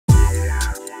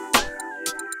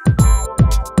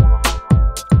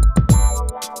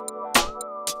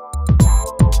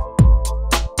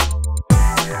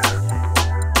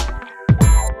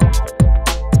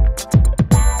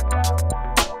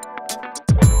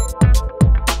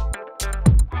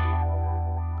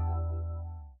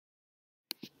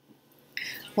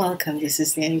Welcome. This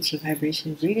is the energy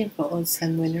vibration reading for all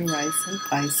Sun, Moon, and Rising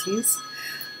Pisces.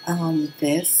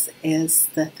 This is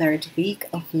the third week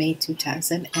of May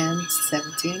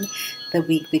 2017. The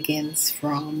week begins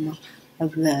from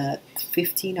the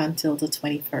 15th until the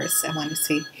 21st. I want to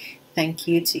say thank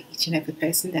you to each and every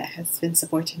person that has been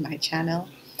supporting my channel.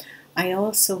 I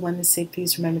also want to say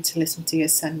please remember to listen to your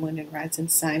Sun, Moon, and Rising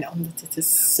sign. It is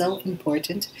so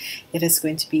important. It is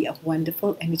going to be a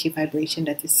wonderful energy vibration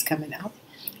that is coming up.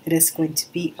 It is going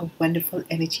to be a wonderful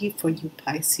energy for you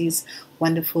Pisces.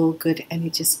 Wonderful, good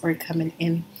energies are coming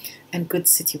in and good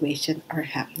situations are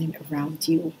happening around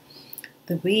you.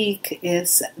 The week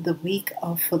is the week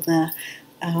of the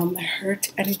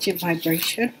Earth energy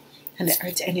vibration. And the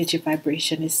Earth energy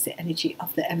vibration is the energy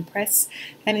of the Empress.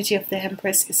 Energy of the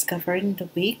Empress is covering the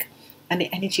week. And the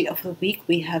energy of the week,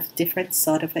 we have different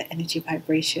sort of an energy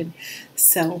vibration.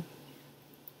 So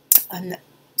on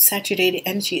Saturday, the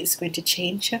energy is going to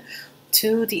change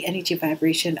to the energy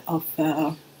vibration of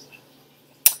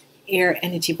air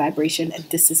energy vibration, and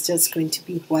this is just going to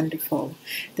be wonderful.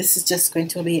 This is just going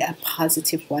to be a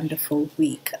positive, wonderful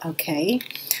week. Okay,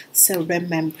 so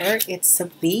remember, it's a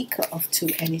week of two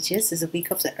energies. It's a week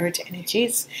of the earth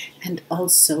energies and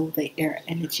also the air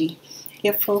energy.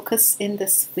 Your focus in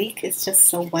this week is just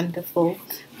so wonderful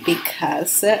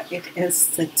because it is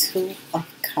the Two of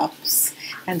Cups,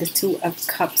 and the Two of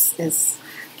Cups is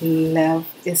love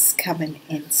is coming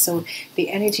in. So the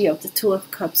energy of the Two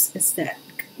of Cups is that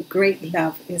great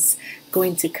love is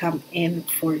going to come in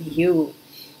for you.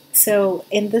 So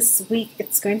in this week,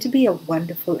 it's going to be a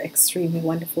wonderful, extremely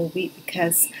wonderful week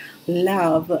because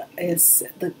love is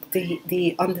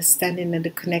the understanding and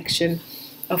the connection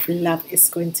of love is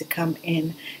going to come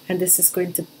in, and this is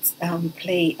going to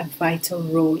play a vital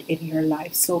role in your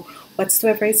life. So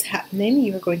whatsoever is happening,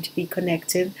 you're going to be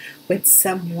connected with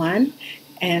someone,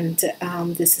 and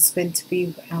this is going to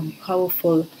be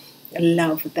powerful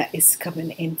love that is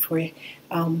coming in for you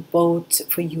both.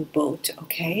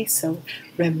 Okay, so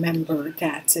remember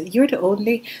that you're the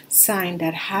only sign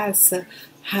that has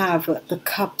have the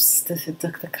cups, the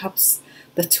cups,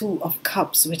 the Two of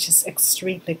Cups, which is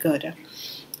extremely good.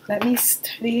 Let me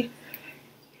study.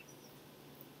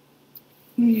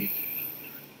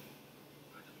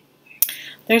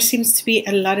 There seems to be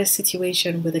a lot of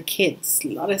situation with the kids,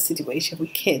 the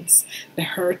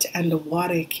hurt and the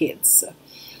water kids.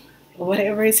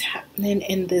 Whatever is happening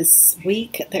in this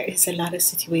week, there is a lot of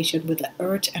situation with the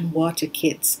earth and water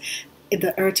kids. In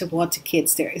the earth and water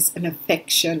kids, there is an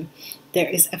affection, there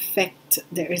is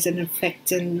an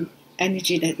affecting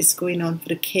energy that is going on for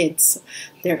the kids.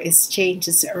 There is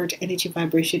changes, the earth energy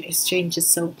vibration is changes,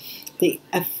 so the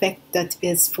effect that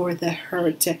is for the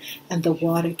earth and the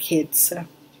water kids.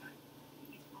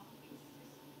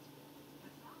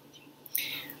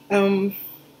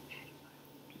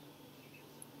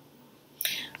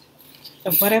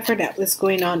 Whatever that was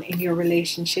going on in your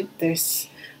relationship, there's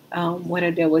whether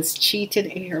there was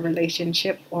cheating in your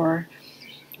relationship or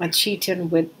a cheating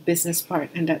with business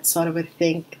partner, that sort of a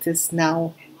thing, it is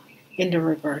now in the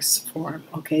reverse form.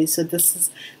 Okay, so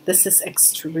this is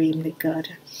extremely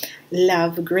good.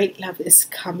 Love, great love is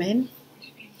coming.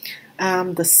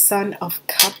 The Son of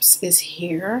Cups is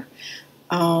here.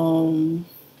 The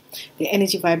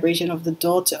energy vibration of the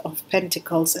Daughter of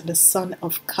Pentacles and the Son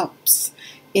of Cups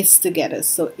is together.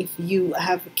 So if you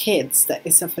have kids that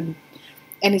is of an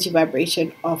energy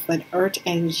vibration of an earth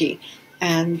energy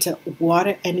and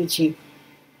water energy,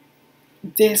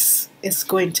 this is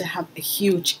going to have a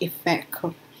huge effect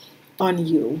on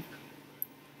you.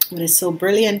 What is so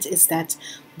brilliant is that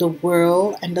the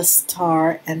World and the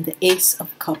Star and the Ace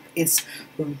of Cup is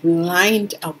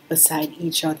lined up beside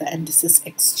each other, and this is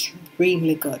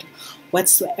extremely good.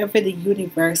 Whatsoever the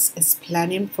universe is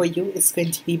planning for you is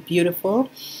going to be beautiful,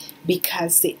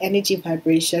 because the energy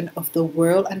vibration of the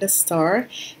World and the Star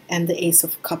and the Ace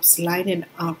of Cups lining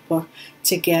up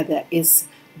together is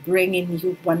bringing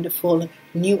you wonderful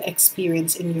new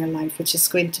experience in your life, which is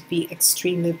going to be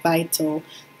extremely vital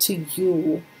to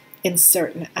you in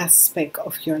certain aspect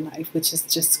of your life, which is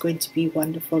just going to be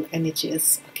wonderful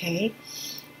energies. Okay,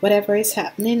 whatever is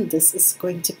happening, this is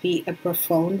going to be a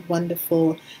profound,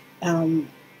 wonderful,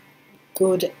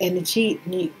 good energy,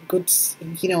 good,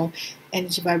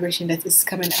 energy vibration that is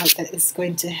coming out, that is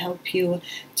going to help you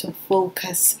to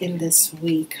focus in this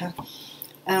week.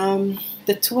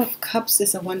 The Two of Cups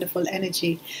is a wonderful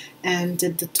energy, and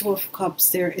the Two of Cups,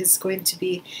 there is going to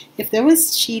be, if there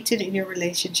was cheating in your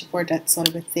relationship or that sort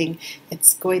of a thing,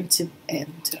 it's going to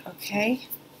end. Okay,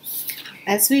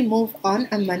 As we move on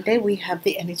Monday, we have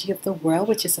the energy of the world,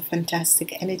 which is a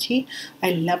fantastic energy.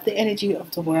 I love the energy of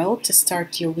the world to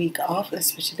start your week off,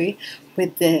 especially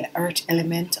with the earth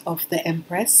element of the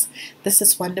Empress. This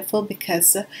is wonderful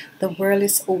because the world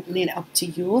is opening up to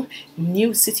you.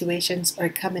 New situations are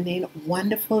coming in.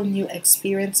 Wonderful new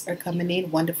experience are coming in.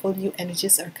 Wonderful new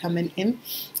energies are coming in.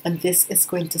 And this is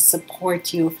going to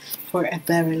support you for a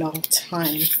very long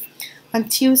time. On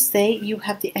Tuesday, you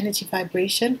have the energy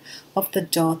vibration of the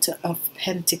Daughter of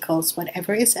Pentacles.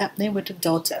 Whatever is happening with the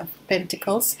Daughter of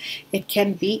Pentacles, it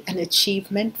can be an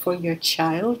achievement for your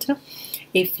child.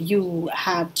 If you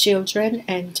have children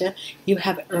and you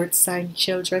have earth sign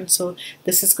children, so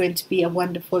this is going to be a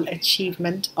wonderful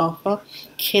achievement of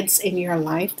kids in your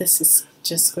life. This is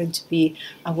just going to be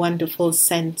a wonderful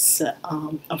sense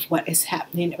of what is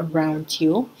happening around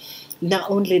you.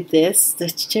 Not only this, the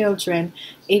children,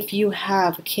 if you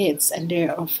have kids and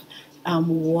they're of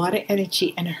water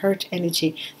energy and earth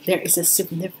energy, there is a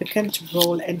significant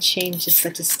role and changes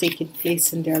that is taking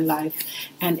place in their life,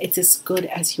 and it is good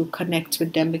as you connect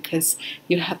with them because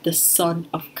you have the Son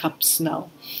of Cups now.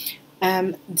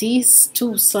 These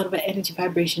two sort of energy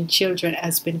vibration children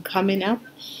has been coming up.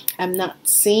 I'm not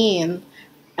saying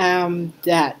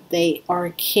that they are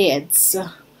kids,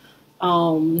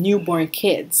 newborn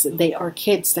kids. They are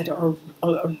kids that are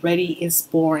already is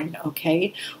born.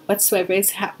 Okay, whatsoever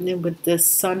is happening with the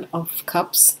Son of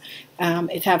Cups,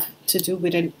 it have to do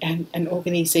with an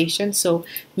organization. So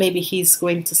maybe he's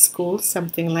going to school,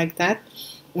 something like that.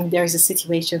 And there's a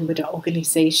situation with the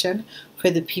organization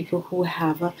for the people who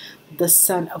have the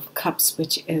Son of Cups,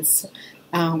 which is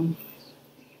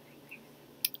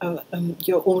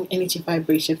your own energy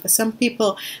vibration. For some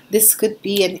people, this could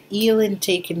be an healing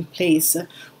taking place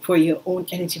for your own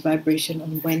energy vibration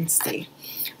on Wednesday.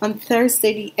 On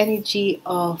Thursday, the energy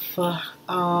of the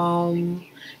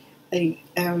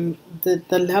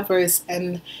Lovers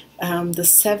and the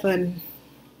seven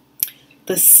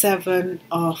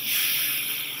of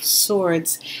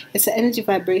Swords. It's an energy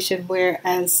vibration,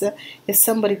 whereas if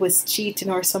somebody was cheating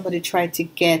or somebody tried to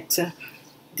get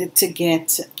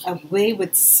away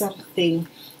with something,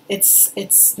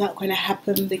 it's not going to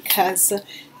happen because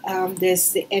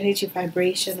there's the energy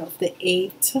vibration of the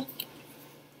eight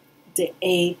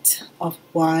of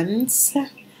Wands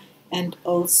and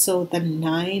also the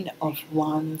 9 of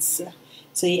Wands.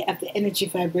 So you have the energy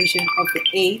vibration of the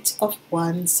 8 of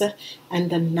Wands and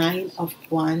the 9 of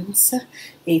Wands.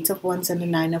 8 of Wands and the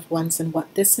 9 of Wands. And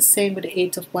what this is saying with the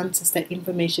 8 of Wands is that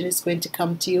information is going to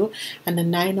come to you, and the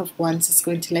 9 of Wands is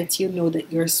going to let you know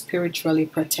that you're spiritually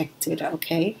protected.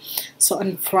 Okay, so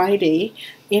on Friday,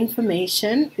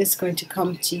 information is going to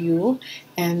come to you,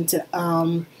 and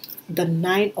the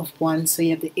 9 of Wands. So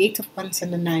you have the 8 of Wands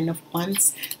and the 9 of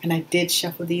Wands, and I did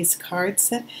shuffle these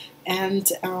cards.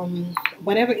 And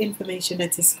whatever information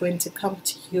that is going to come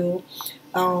to you,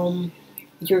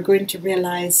 you're going to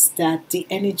realize that the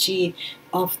energy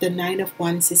of the 9 of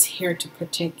Wands is here to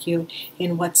protect you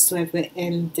in whatsoever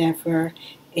endeavor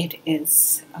it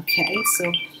is. Okay,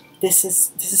 so this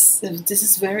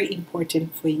is very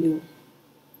important for you.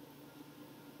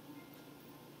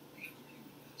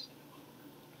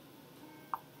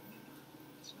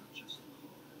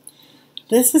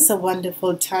 This is a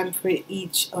wonderful time for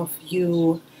each of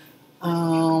you,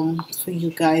 for you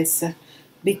guys,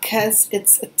 because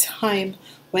it's a time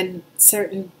when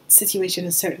certain situation,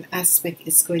 a certain aspect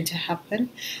is going to happen.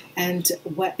 And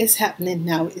what is happening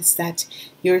now is that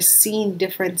you're seeing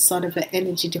different sort of an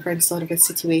energy, different sort of a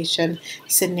situation,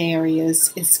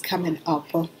 scenarios is coming up.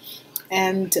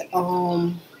 And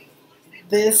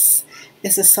this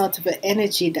is a sort of an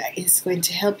energy that is going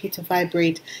to help you to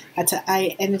vibrate at a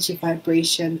high energy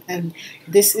vibration, and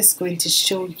this is going to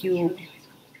show you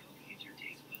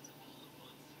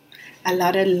a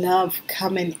lot of love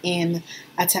coming in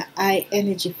at a high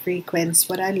energy frequency.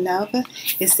 What I love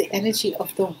is the energy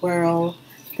of the world,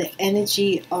 the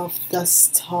energy of the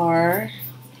star,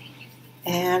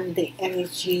 and the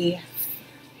energy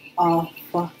of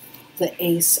the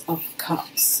Ace of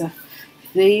Cups.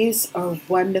 These are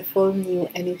wonderful new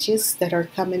energies that are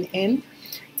coming in.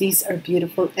 These are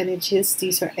beautiful energies.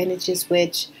 These are energies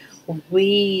which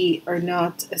we are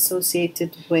not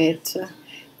associated with.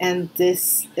 And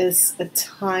this is a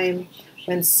time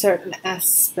when certain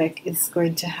aspect is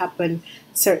going to happen.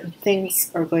 Certain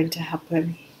things are going to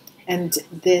happen. And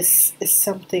this is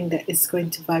something that is going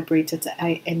to vibrate at a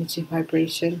high energy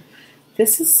vibration.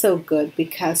 This is so good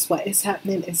because what is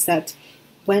happening is that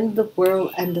when the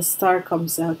world and the star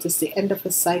comes out, it's the end of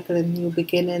a cycle and new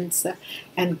beginnings,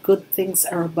 and good things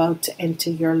are about to enter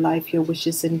your life, your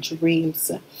wishes and dreams.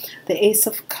 The Ace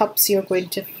of Cups, you're going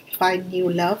to find new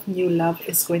love. New love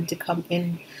is going to come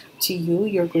in to you.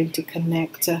 You're going to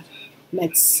connect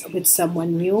with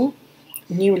someone new.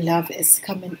 New love is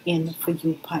coming in for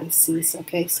you, Pisces.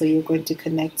 Okay, so you're going to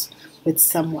connect with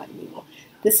someone new.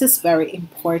 This is very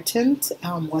important.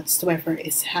 Whatsoever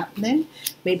is happening,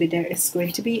 maybe there is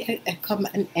going to be come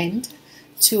an end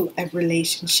to a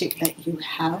relationship that you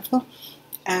have,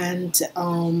 and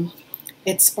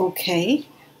it's okay.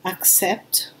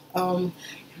 Accept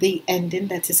the ending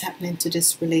that is happening to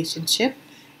this relationship,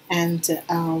 and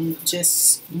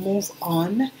just move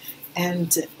on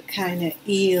and kind of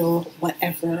heal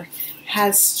whatever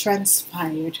has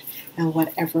transpired and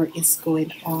whatever is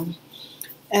going on.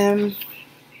 Um,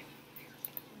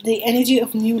 the energy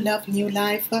of new love, new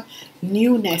life,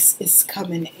 newness is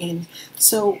coming in.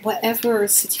 So whatever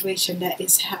situation that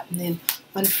is happening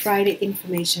on Friday,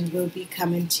 information will be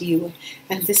coming to you,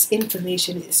 and this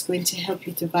information is going to help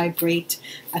you to vibrate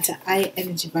at a high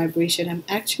energy vibration. I'm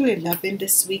actually loving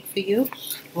this week for you.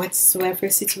 Whatsoever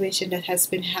situation that has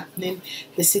been happening,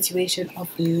 the situation of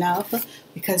love,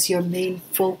 because your main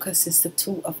focus is the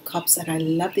Two of Cups, and I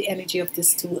love the energy of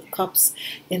this Two of Cups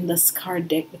in this card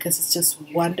deck because it's just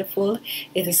wonderful.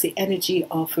 It is the energy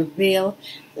of real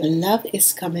love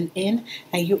is coming in,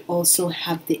 and you also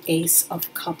have the Ace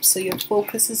of Cups. So your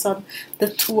focus is on the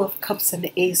Two of Cups and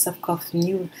the Ace of Cups.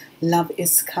 New love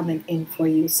is coming in for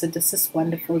you. So this is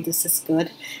wonderful. This is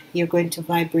good. You're going to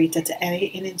vibrate at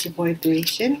any energy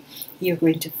vibration. You're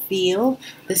going to feel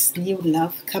this new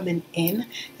love coming in,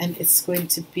 and it's going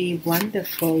to be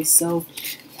wonderful. So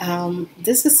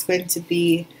this is going to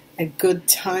be a good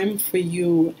time for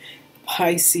you,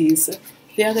 Pisces.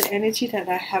 The other energy that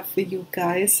I have for you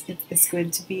guys, it is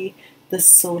going to be the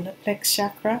solar plex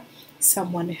chakra.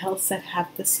 Someone else that have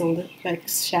the solar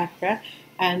plex chakra,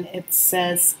 and it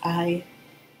says I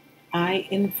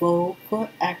invoke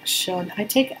action. I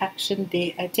take action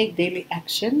day. I take daily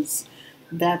actions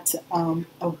that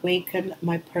awaken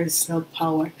my personal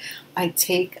power. I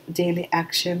take daily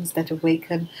actions that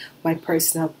awaken my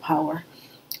personal power.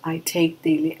 I take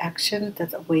daily action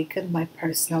that awaken my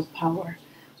personal power.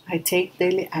 I take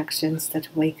daily actions that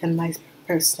awaken my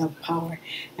personal power.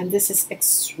 And this is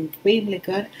extremely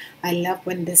good. I love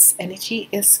when this energy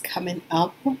is coming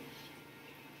up.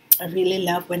 I really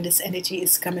love when this energy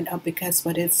is coming up, because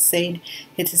what it's saying,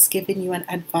 it is giving you an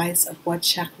advice of what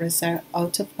chakras are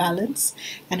out of balance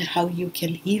and how you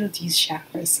can heal these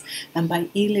chakras. And by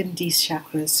healing these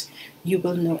chakras, you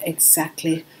will know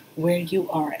exactly where you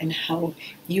are and how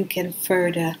you can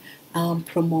further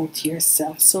promote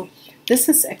yourself. So this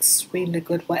is extremely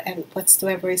good.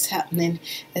 Whatsoever is happening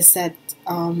is that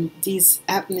these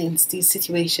happenings, these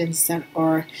situations that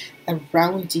are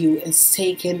around you is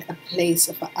taking a place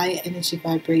of a high energy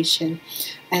vibration.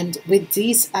 And with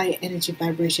these high energy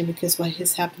vibration, because what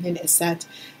is happening is that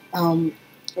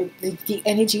the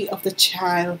energy of the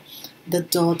child, the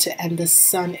daughter and the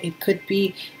son, it could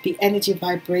be the energy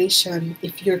vibration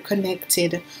if you're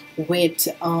connected with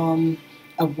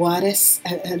a water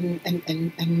and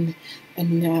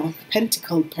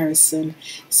pentacle person.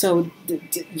 So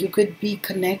you could be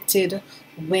connected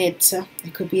with,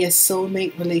 it could be a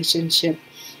soulmate relationship,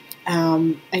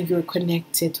 and you're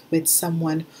connected with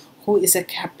someone who is a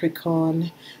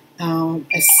Capricorn, a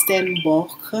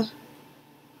Stenbock,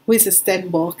 who is a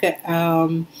Stenbock,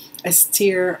 a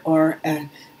Steer, or a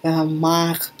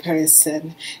Mach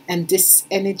person. And this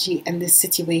energy and this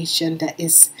situation that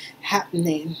is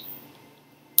happening,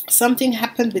 something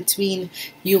happened between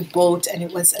you both, and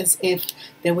it was as if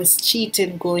there was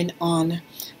cheating going on,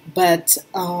 but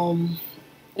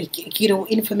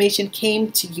information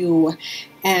came to you,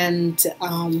 and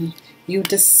you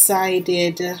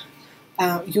decided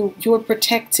you were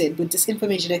protected with this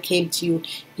information that came to you.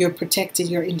 You're protected.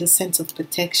 You're in the sense of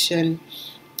protection,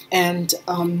 and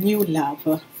new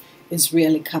love is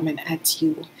really coming at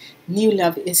you. New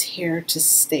love is here to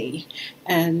stay,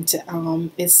 and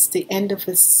it's the end of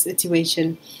a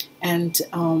situation, and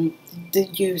the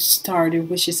new start, the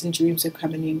wishes and dreams are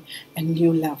coming in, and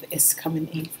new love is coming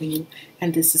in for you,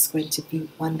 and this is going to be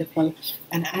wonderful.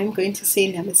 And I'm going to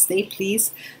say namaste.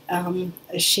 Please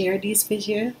share this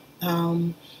video,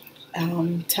 thumbs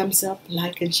up,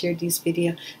 like, and share this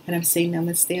video, and I'm saying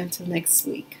namaste until next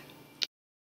week.